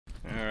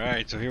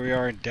Alright, so here we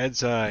are in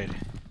Deadside.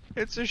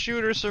 It's a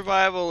shooter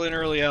survival in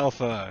early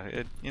alpha.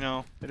 It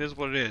is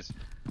what it is.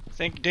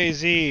 Think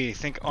DayZ,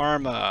 think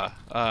Arma,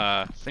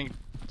 think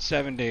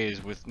 7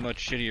 Days with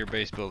much shittier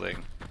base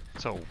building.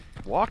 It's a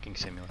walking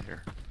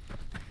simulator.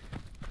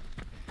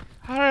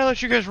 How did I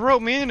let you guys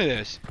rope me into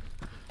this?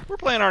 We're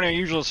playing on our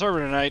usual server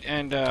tonight,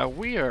 and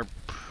we are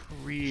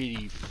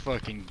pretty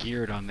fucking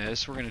geared on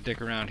this. We're gonna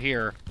dick around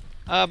here.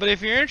 But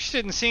if you're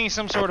interested in seeing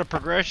some sort of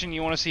progression,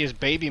 you want to see us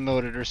baby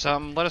moded or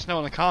something, let us know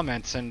in the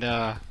comments, and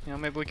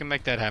maybe we can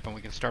make that happen. We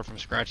can start from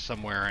scratch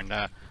somewhere and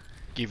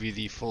give you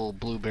the full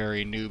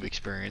blueberry noob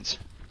experience.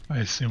 I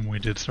assume we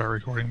did start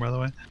recording, by the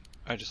way.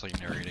 I just like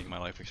narrating my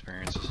life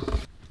experiences.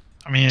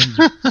 I mean,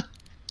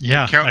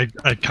 yeah,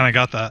 I kind of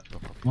got that.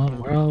 Well,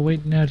 we're all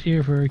waiting out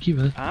here for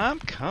Akiva. I'm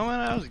coming.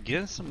 I was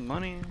getting some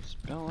money.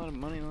 Spent a lot of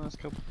money the last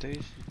couple of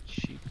days.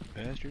 Cheap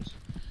bastards.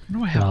 What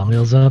do I have?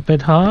 Sawmill's up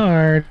at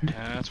hard.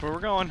 That's where we're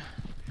going.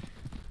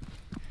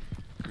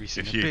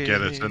 Greasing if you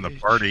get us in the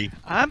party.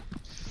 I'm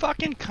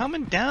fucking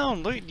coming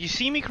down. Look, you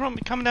see me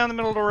coming down the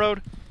middle of the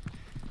road?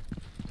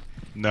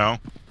 No.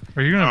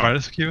 Are you gonna invite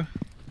us, Akiva?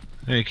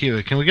 Hey,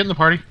 Akiva, can we get in the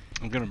party?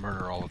 I'm gonna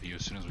murder all of you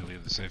as soon as we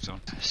leave the safe zone.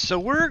 So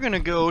we're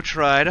gonna go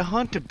try to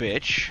hunt a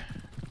bitch.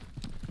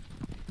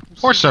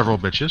 Or several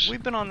bitches.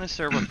 We've been on this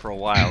server for a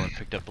while and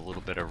picked up a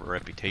little bit of a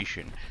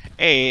reputation.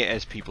 A,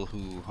 as people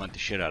who hunt the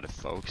shit out of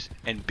folks,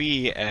 and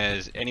B,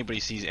 as anybody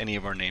sees any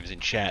of our names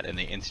in chat and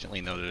they instantly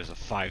know there's a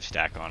 5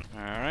 stack on.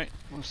 Alright,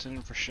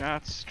 listening for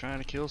shots, trying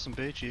to kill some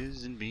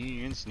bitches and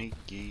being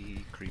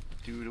sneaky. Creep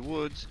through the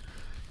woods,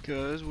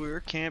 cause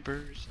we're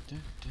campers.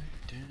 Dun, dun,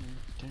 dun,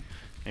 dun.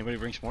 Anybody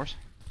bring s'mores?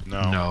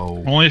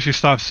 No. Only if you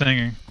stop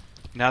singing.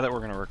 Now that we're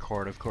gonna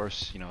record, of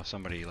course,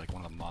 somebody like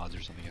one of the mods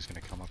or something is gonna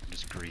come up and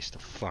just grease the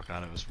fuck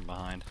out of us from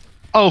behind.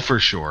 Oh, for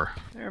sure.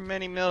 There are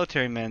many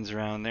military men's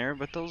around there,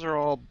 but those are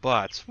all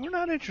bots. We're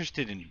not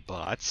interested in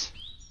bots.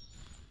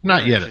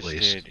 Not We're yet, at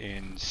least. interested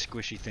in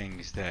squishy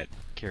things that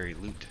carry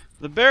loot.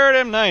 The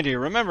Barrett M90.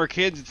 Remember,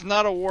 kids, it's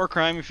not a war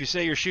crime if you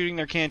say you're shooting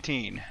their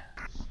canteen.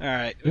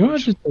 Alright. You want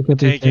to just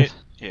Take it.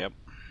 Yep.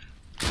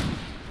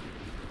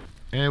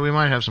 Yeah, we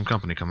might have some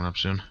company coming up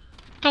soon.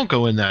 Don't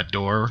go in that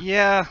door.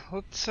 Yeah,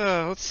 let's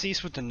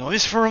cease with the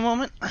noise for a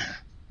moment.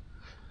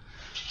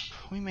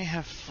 We may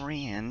have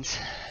friends.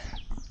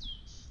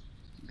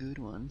 Good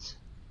ones.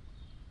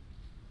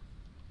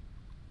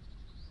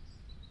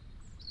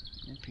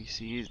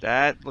 NPCs.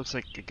 That looks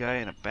like a guy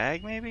in a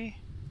bag, maybe?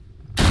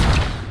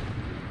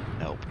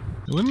 Nope.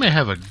 We may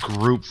have a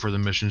group for the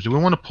missions. Do we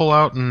want to pull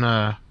out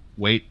and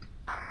wait?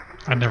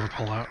 I never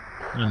pull out.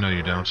 I know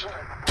you don't.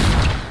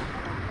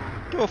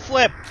 Do a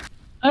flip!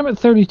 I'm at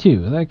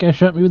 32. That guy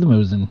shot me with a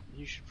Mosin.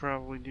 You should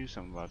probably do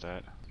something about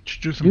that.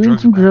 Should do some Doing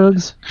drugs. some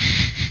drugs.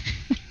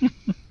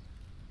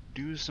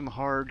 Do some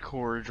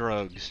hardcore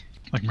drugs.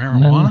 Like And then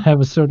marijuana?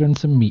 have a soda and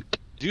some meat.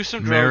 Do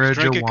some drugs,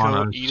 drink a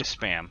Marijuana. coat, eat a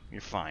spam.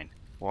 You're fine.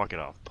 Walk it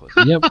off,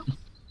 pussy. Yep.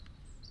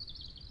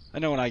 I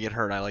know when I get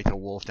hurt, I like to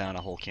wolf down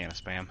a whole can of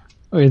spam.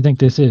 What do you think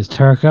this is,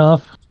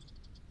 Tarkov?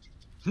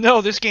 No,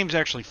 this game's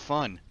actually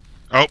fun.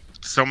 Oh,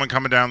 someone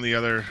coming down the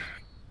other.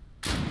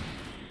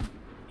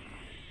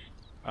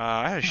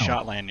 I had a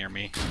shot land near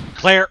me.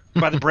 Player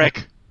by the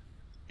brick.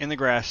 In the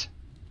grass.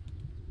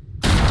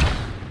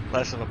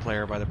 Less of a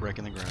player by the brick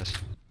in the grass.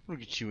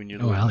 Look at you in your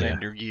little hell yeah.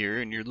 vendor gear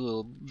and your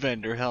little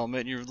vendor helmet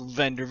and your little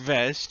vendor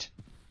vest.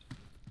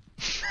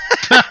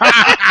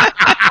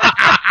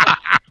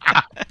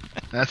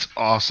 That's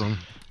awesome.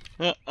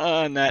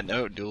 On that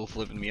note, dual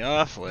flipping me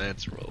off.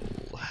 Let's roll.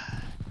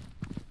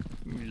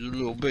 You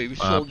little baby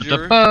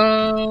soldier. Is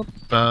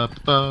that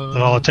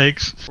all it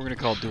takes? We're gonna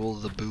call duel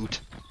the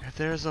boot. If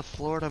there's a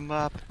floor to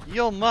mop,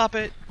 you'll mop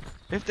it.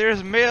 If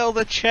there's mail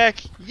to check,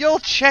 you'll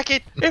check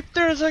it. If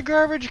there's a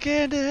garbage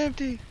can to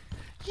empty,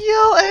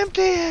 you'll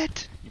empty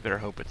it. You better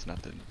hope it's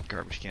not the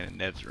garbage can in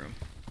Nev's room.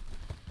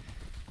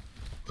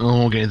 We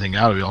won't get anything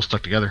out of it, all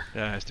stuck together.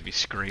 That has to be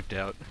scraped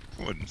out.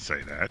 I wouldn't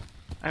say that.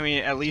 I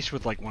mean, at least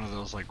with like one of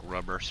those like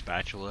rubber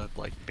spatula,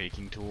 like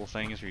baking tool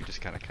things, where you just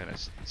kind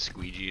of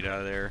squeegee it out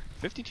of there.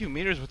 52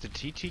 meters with the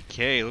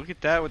TTK. Look at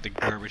that with the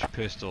garbage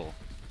pistol.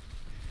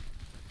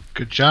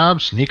 Good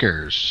job,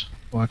 sneakers.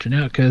 Watching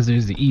out, because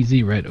there's the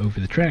EZ right over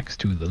the tracks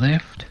to the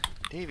left.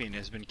 Davian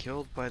has been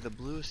killed by the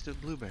bluest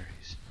of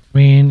blueberries. I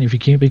mean, if you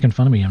keep making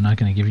fun of me, I'm not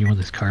going to give you one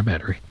this car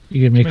battery.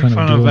 You can make fun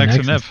of Dual Vex Nex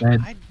and Nev.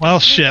 instead.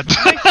 Well, shit.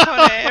 Make fun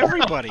of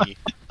everybody.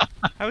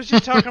 I was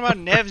just talking about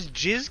Nev's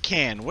jizz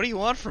can. What do you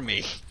want from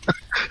me?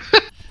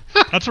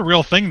 That's a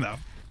real thing, though.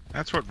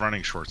 That's what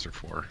running shorts are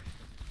for.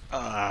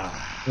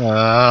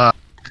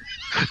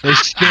 They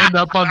stand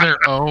up on their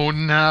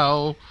own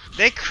now.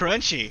 They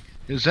crunchy.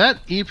 Is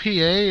that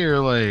EPA or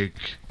like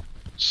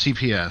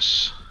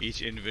CPS?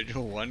 Each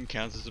individual one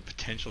counts as a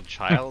potential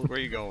child. Where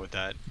are you going with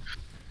that?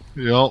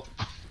 Yup.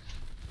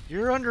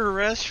 You're under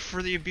arrest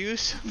for the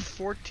abuse of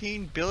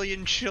 14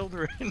 billion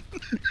children.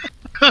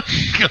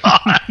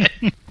 God.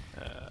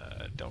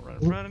 Don't run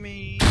in front of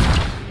me.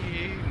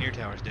 Near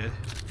tower's dead.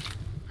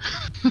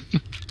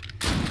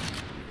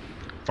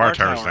 Fire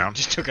tower's tower down.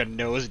 just took a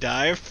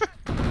nosedive.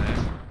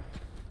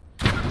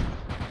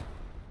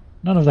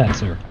 None of that,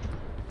 sir.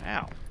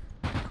 Ow.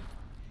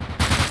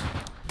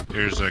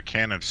 There's a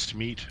can of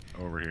Smeat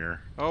over here.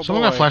 Oh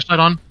Someone boy. got a flashlight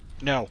on?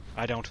 No,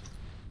 I don't.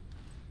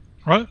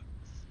 What?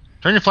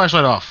 Turn your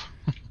flashlight off.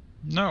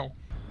 No.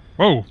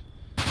 Whoa.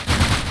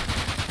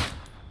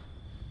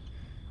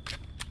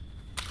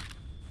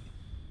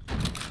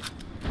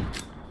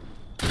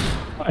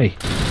 Hi.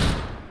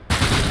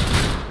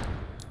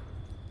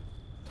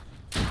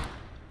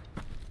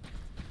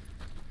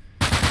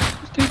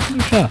 Just take some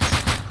shots.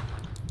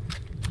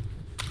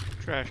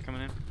 Trash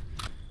coming in.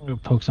 I'm gonna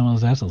poke some of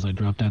those assholes I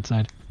dropped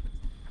outside.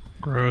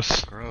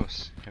 Gross.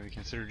 Gross. Have you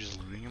considered just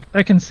looting him?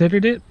 I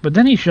considered it, but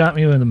then he shot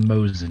me with a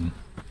Mosin.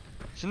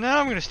 So now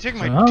I'm gonna stick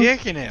my So-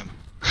 dick in him.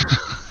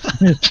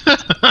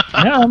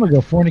 Now I'm gonna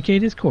go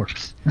fornicate his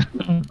corpse.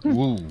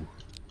 Woo.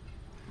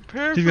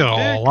 Prepare He's for got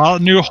a dick. lot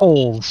of new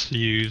holes to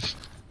use.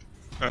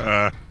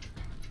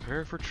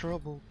 Prepare for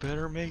trouble.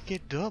 Better make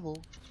it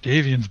double.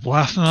 Davian's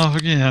blasting off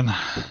again.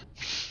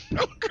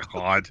 Oh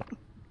God.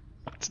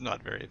 That's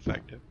not very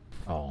effective.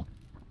 Oh.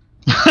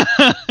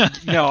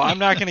 No, I'm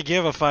not gonna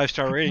give a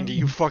 5-star rating to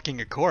you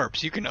fucking a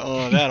corpse. You can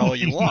that all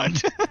you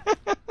want.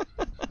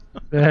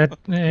 That.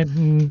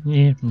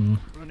 Yeah.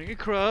 Running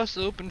across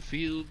open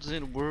fields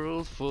in a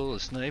world full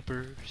of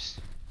snipers.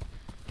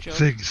 Jump.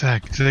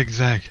 Zigzag,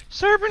 zigzag.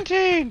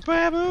 Serpentine,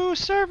 Babu,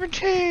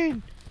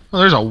 serpentine. Well,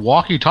 there's a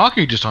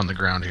walkie-talkie just on the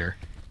ground here.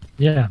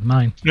 Yeah,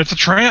 mine. It's a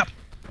tramp.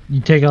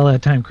 You take all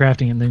that time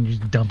crafting and then you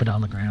just dump it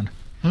on the ground.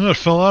 Oh, it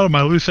fell out of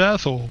my loose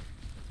asshole.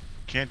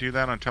 Can't do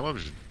that on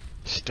television.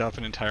 Stuff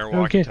an entire Okay.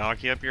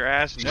 walkie-talkie up your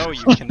ass? No,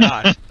 you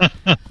cannot.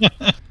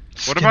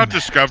 What about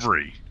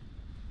Discovery?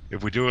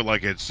 If we do it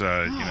like it's, you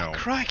know,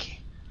 crikey.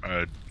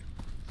 a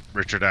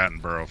Richard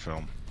Attenborough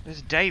film.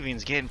 This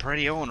Davian's getting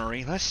pretty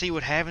ornery. Let's see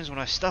what happens when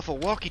I stuff a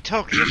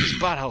walkie-talkie up his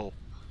butthole.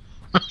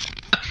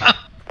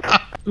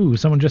 Ooh,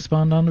 someone just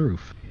spawned on the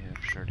roof. Yeah,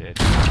 sure did.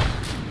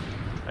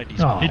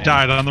 Aw. He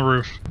died on the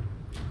roof.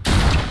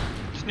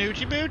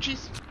 Snoochie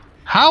boochies.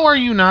 How are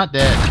you not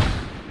dead?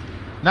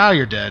 Now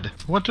you're dead.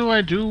 What do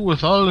I do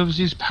with all of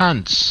these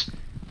pants?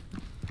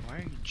 Why are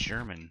you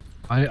German?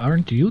 Why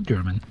aren't you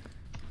German?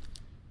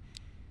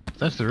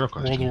 That's the real World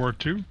question. War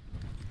II.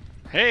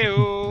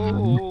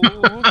 Hey-o!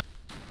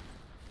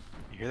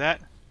 You hear that?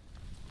 Heard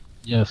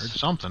Yes.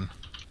 something.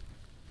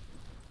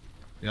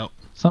 Yep.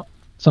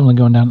 Something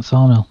going down at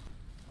Sawmill.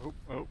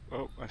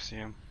 Oh, I see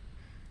him.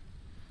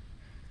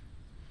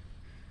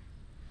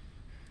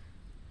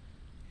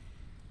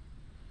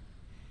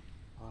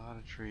 A lot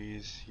of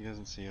trees. He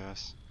doesn't see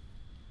us.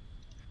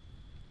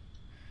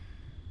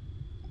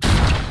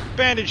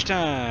 Bandage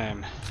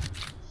time!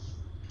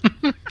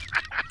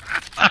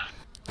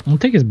 I'll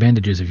take his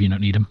bandages if you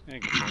don't need them. Hey,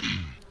 go for it.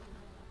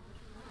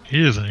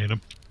 He doesn't need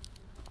him.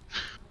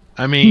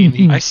 I mean,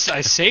 he, I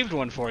saved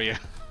one for you.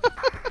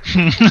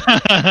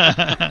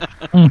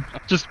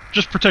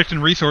 just protecting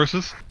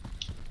resources.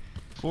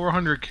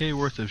 400k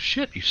worth of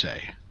shit, you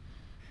say?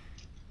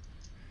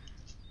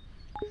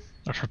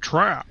 That's a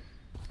trap.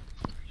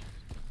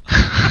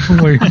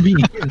 Where he be?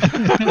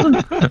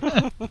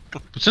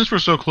 But since we're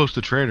so close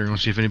to Trader,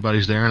 let's see if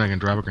anybody's there and I can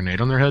drop a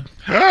grenade on their head.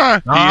 He is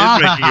making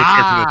a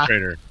trip to the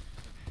trader.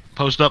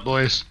 Post up,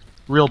 boys.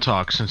 Real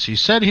talk, since he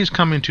said he's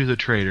coming to the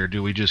Trader,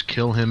 do we just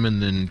kill him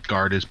and then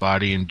guard his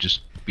body and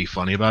just be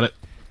funny about it?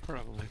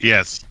 Probably.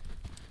 Yes.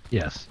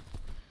 Yes.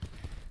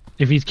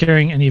 If he's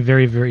carrying any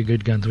very, very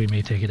good guns, we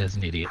may take it as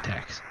an idiot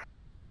tax.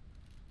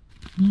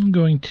 I'm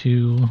going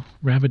to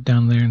rabbit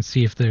down there and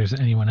see if there's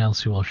anyone else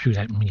who will shoot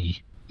at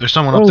me. There's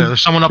someone up there.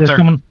 There's someone up There's there.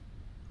 someone-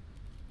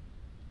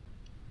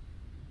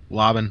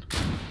 Lobbing.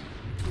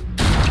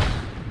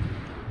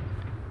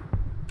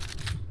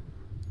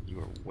 You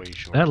were way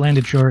short. That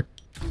landed short.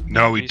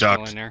 No, he He's still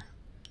ducked. in there.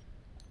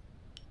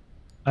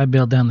 I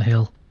bailed down the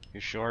hill.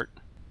 You're short.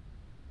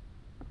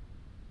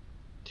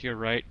 To your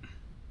right.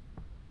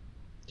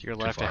 To your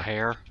left, a far.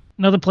 hair.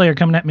 Another player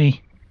coming at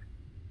me.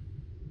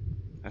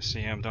 I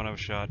see him. Don't have a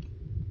shot.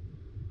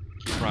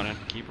 Keep running.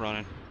 Keep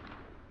running.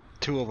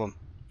 Two of them.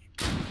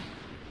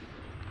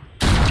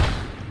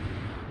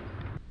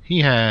 He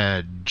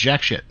had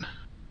jack shit.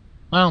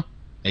 Well,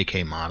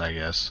 AK mod, I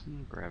guess.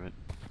 Grab it.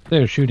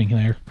 They're shooting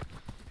there.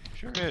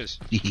 Sure is.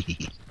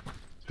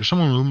 There's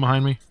someone moving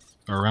behind me?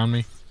 Or around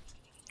me?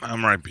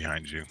 I'm right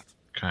behind you.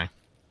 Okay.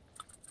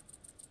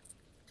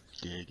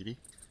 Giggity.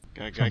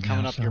 Got a guy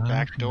coming up your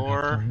back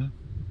door.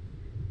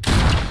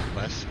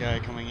 Last guy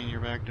coming in your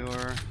back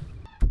door.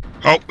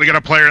 Oh, we got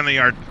a player in the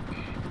yard.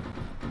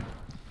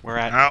 Where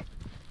at?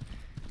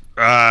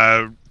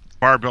 Out.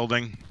 Bar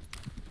building.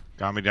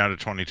 Got me down to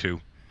 22.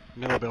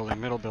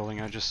 Middle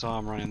building. I just saw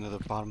him running to the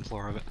bottom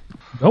floor of it.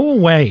 Go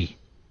away.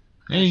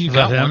 Hey, you Is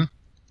got that him? one.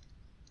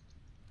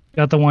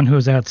 Got the one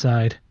who's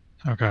outside.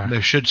 Okay.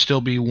 There should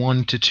still be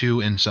 1 to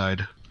 2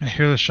 inside. I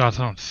hear the shots.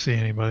 I don't see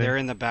anybody. They're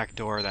in the back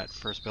door of that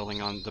first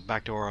building, on the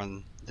back door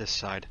on this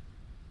side.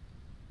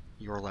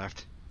 Your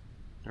left.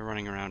 They're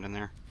running around in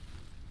there.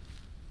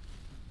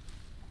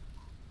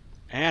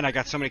 And I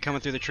got somebody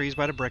coming through the trees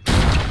by the brick.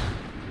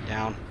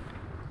 Down.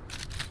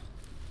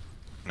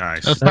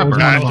 Nice. That's That was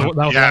not one bad. of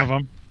That was Yeah. one of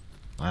them.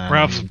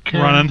 Ralph's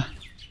running.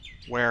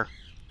 Where?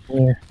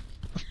 Where?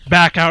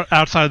 Back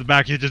outside the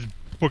back. He just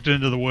booked it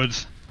into the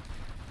woods.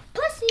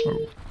 Pussy.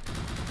 What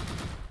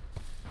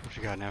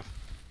you got, Nev?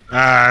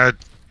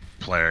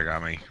 Player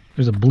got me.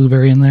 There's a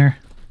blueberry in there.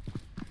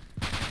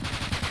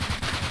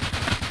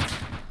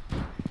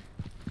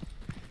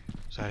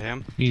 Is that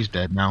him? He's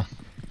dead now.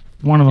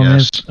 One of them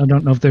Yes. is. I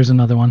don't know if there's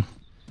another one.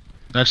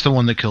 That's the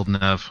one that killed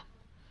Nev.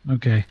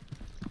 Okay.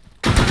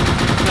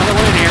 Another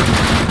one in here.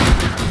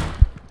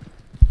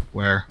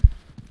 Where?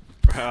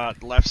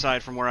 Left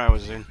side from where I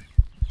was in.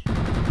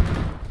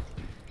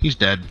 He's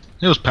dead.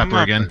 It was Pepper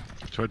again.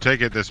 So I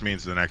take it this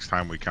means the next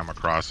time we come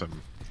across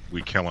him,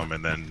 we kill him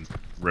and then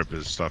rip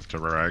his stuff to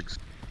rags.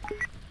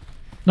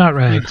 Not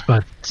rags,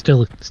 but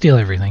still steal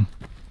everything.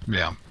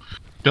 Yeah.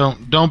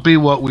 Don't be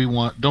what we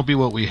want. Don't be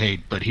what we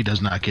hate. But he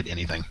does not get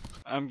anything.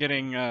 I'm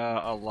getting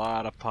a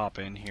lot of pop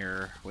in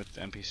here with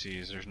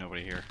NPCs. There's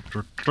nobody here.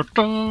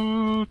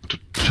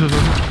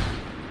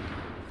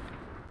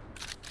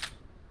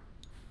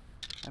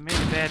 I made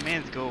the bad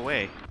mans go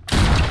away.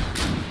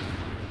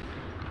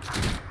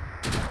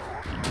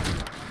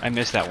 I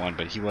missed that one,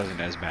 but he wasn't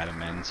as bad a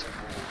men's.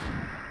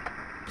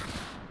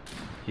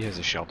 He has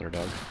a shelter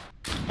dog.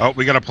 Oh,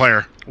 we got a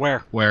player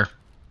Where? Where?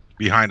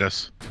 behind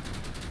us.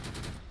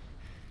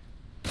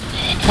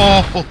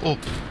 Oh.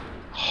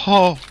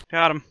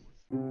 Got him.